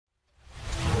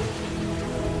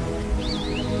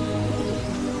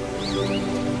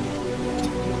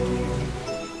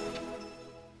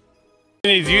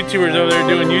These YouTubers over there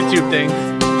doing YouTube things.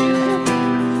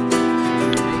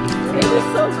 It was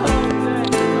so cold.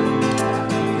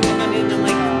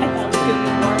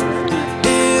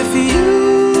 If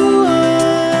you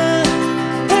are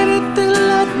anything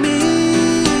like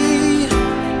me,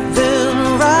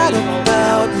 then right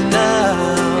about now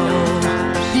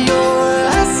you're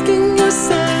asking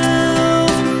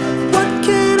yourself, what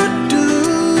can I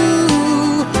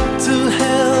do to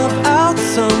help out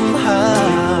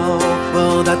somehow?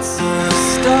 Well, that's a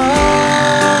start.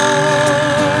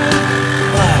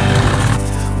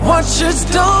 Watchers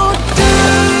don't do,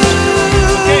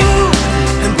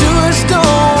 and doers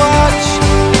don't watch.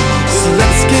 So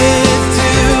let's get to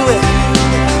it.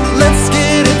 Let's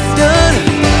get it done.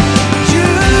 You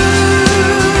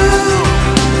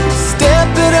step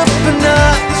it up a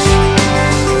notch.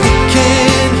 We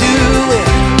can do it.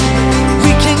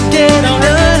 We can get it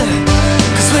done.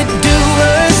 'Cause we're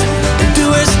doers, and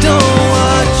doers don't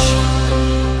watch.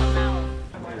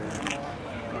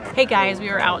 Hey guys, we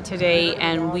are out today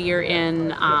and we are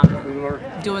in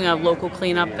doing a local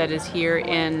cleanup that is here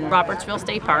in Robertsville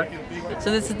State Park.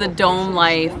 So this is the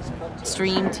Domelife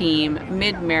Stream Team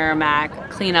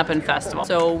Mid-Merrimack Cleanup and Festival.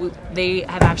 So they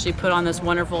have actually put on this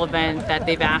wonderful event that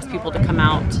they've asked people to come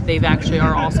out. They've actually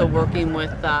are also working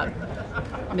with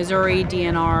Missouri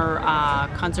DNR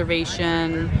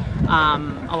conservation.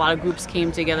 A lot of groups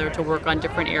came together to work on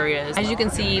different areas. As you can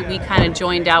see, we kind of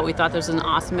joined out. We thought this was an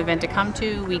awesome event to come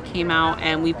to. We came out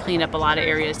and we cleaned up a lot of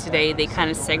areas today. They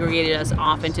kind of segregated us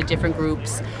off into different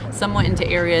groups, somewhat into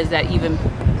areas that even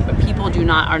people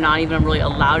are not even really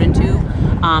allowed into.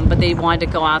 But they wanted to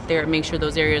go out there and make sure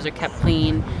those areas are kept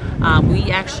clean.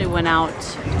 We actually went out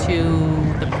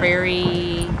to the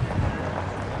Prairie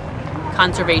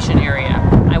Conservation area.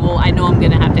 I know I'm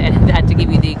gonna have to edit that to give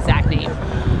you the exact name.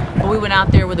 But we went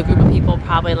out there with a group of people,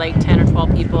 probably like 10 or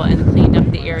 12 people, and cleaned up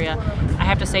the area. I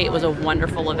have to say it was a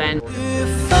wonderful event.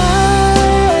 If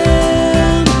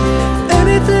I'm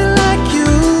anything like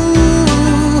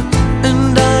you,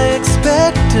 and I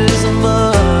expect as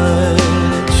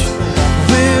much,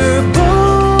 we're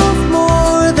both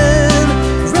more than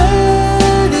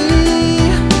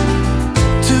ready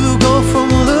to go from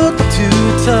look to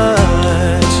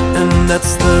touch, and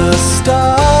that's the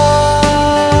start.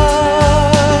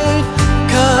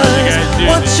 'Cause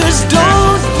watchers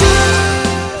don't do.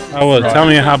 Oh, well, tell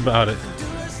me how about it.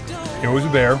 It was a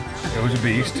bear. It was a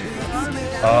beast.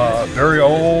 Very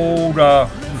old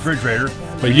refrigerator.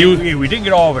 But we didn't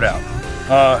get all of it out.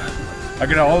 I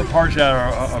got all the parts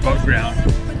out above ground.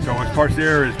 So what's parts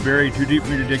there is buried too deep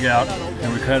for me to dig out,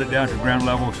 and we cut it down to ground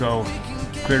level so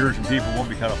critters and people won't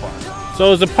be cut up on it. So it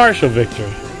was a partial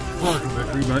victory. Partial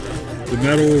victory, but the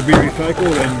metal will be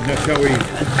recycled, and that's how we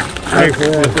pay for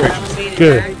our operations.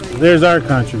 Good. There's our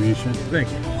contribution. Thank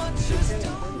you.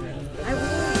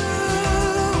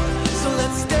 So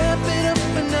let's step it up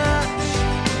a notch.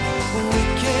 We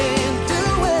can do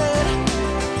it.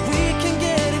 We can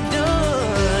get it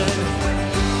done.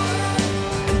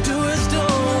 And doers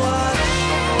don't watch.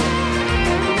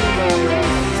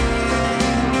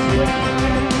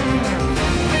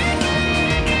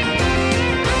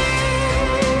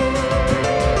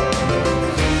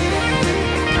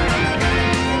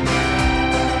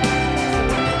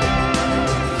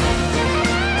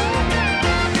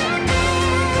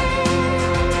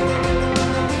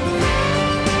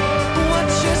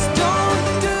 Watchers don't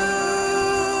do,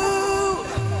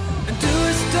 and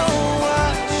doers don't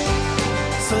watch.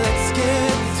 So let's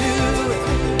get to it.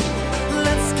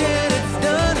 Let's get it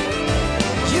done.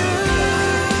 You,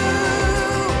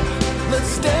 let's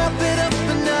step it up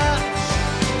a notch.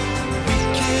 We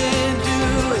can do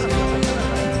it.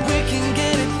 We can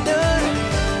get it done.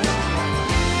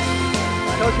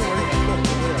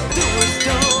 Doers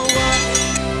don't watch.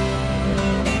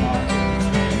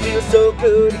 Feels so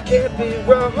good, it can't be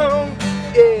wrong.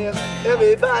 Yeah,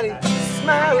 everybody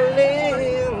smiling.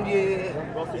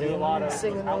 Yeah,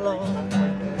 singing along.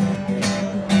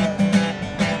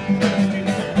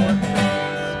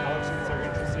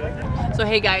 So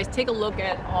hey guys, take a look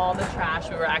at all the trash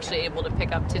we were actually able to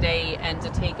pick up today and to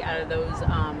take out of those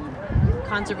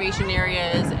conservation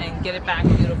areas and get it back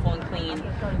beautiful and clean.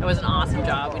 It was an awesome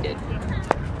job we did.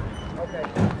 Okay,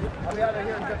 I'll be out of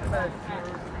here in just a minute.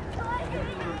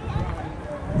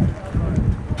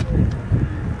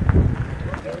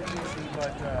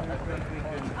 But I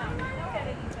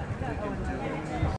think we can